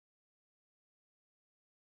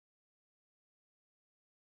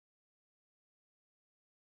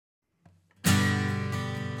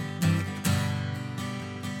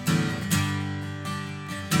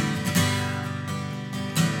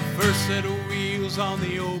First set of wheels on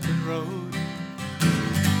the open road,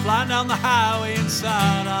 flying down the highway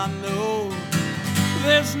inside, I know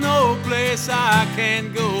there's no place I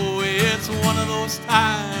can't go. It's one of those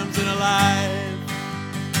times in a life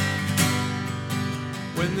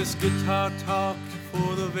when this guitar talked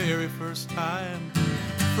for the very first time.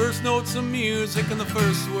 First notes of music and the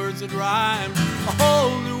first words that rhymed. A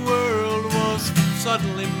whole new world was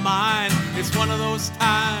suddenly mine. It's one of those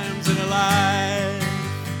times in a life.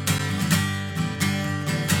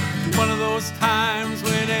 One of those times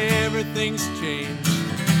when everything's changed.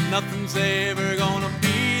 Nothing's ever gonna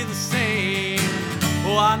be the same.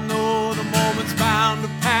 Oh, I know the moment's bound to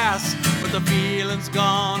pass, but the feeling's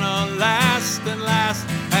gonna last and last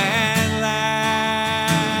and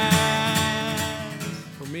last.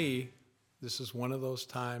 For me, this is one of those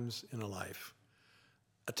times in a life.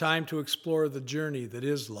 A time to explore the journey that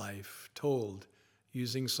is life, told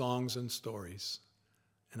using songs and stories.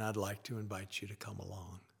 And I'd like to invite you to come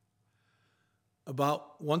along.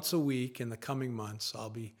 About once a week in the coming months, I'll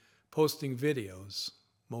be posting videos,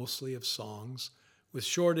 mostly of songs, with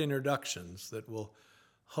short introductions that will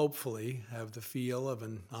hopefully have the feel of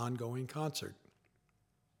an ongoing concert.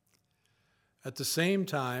 At the same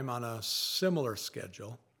time, on a similar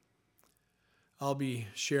schedule, I'll be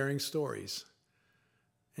sharing stories,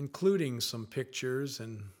 including some pictures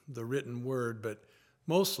and the written word, but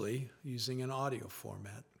mostly using an audio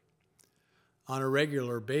format. On a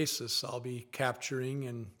regular basis, I'll be capturing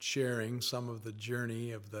and sharing some of the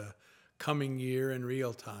journey of the coming year in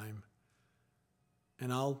real time,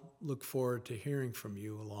 and I'll look forward to hearing from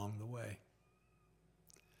you along the way.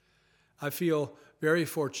 I feel very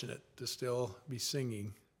fortunate to still be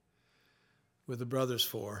singing with the Brothers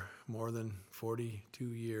Four more than 42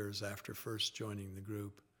 years after first joining the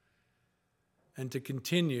group, and to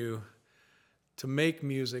continue to make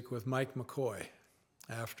music with Mike McCoy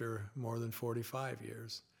after more than 45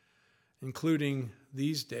 years, including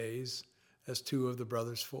these days as two of the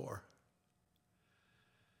Brothers Four.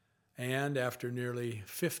 And after nearly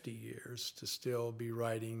 50 years to still be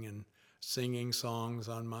writing and singing songs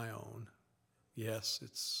on my own. Yes,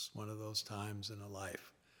 it's one of those times in a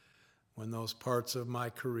life when those parts of my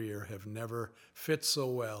career have never fit so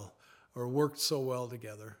well or worked so well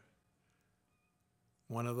together.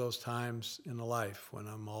 One of those times in a life when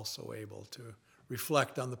I'm also able to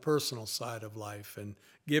reflect on the personal side of life and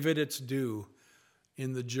give it its due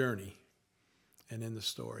in the journey and in the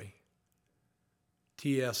story.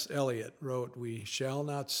 T.S. Eliot wrote, "We shall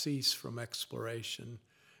not cease from exploration,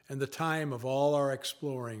 and the time of all our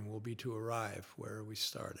exploring will be to arrive where we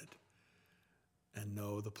started and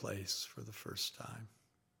know the place for the first time."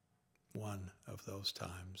 One of those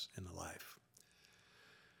times in a life.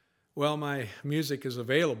 Well, my music is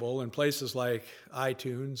available in places like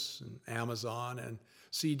iTunes and Amazon and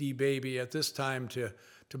CD Baby at this time to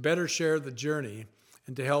better share the journey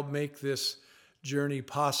and to help make this journey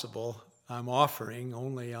possible. I'm offering,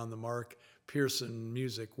 only on the Mark Pearson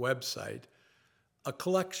Music website, a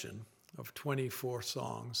collection of 24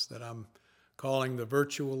 songs that I'm calling the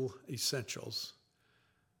Virtual Essentials,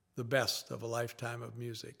 the best of a lifetime of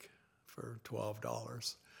music, for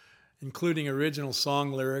 $12. Including original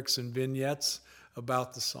song lyrics and vignettes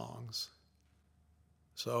about the songs.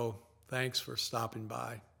 So thanks for stopping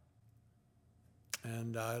by,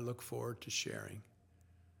 and I look forward to sharing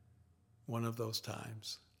one of those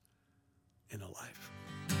times in a life.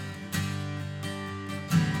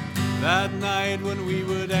 That night when we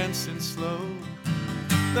were dancing slow,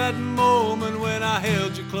 that moment when I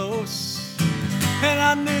held you close, and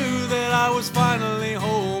I knew that I was finally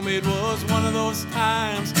home. It was one of those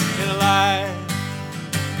times in a life.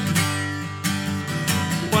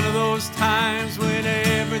 One of those times when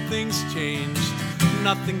everything's changed.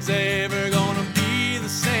 Nothing's ever gonna be the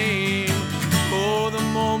same. Oh, the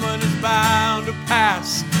moment is bound to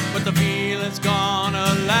pass, but the feeling's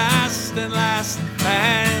gonna last and last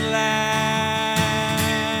and last.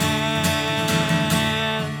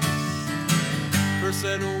 First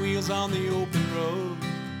set of wheels on the open road,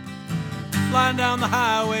 flying down the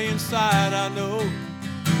highway inside, I know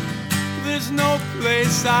there's no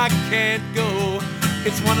place I can't go.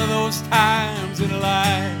 It's one of those times in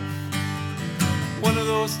life. One of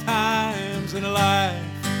those times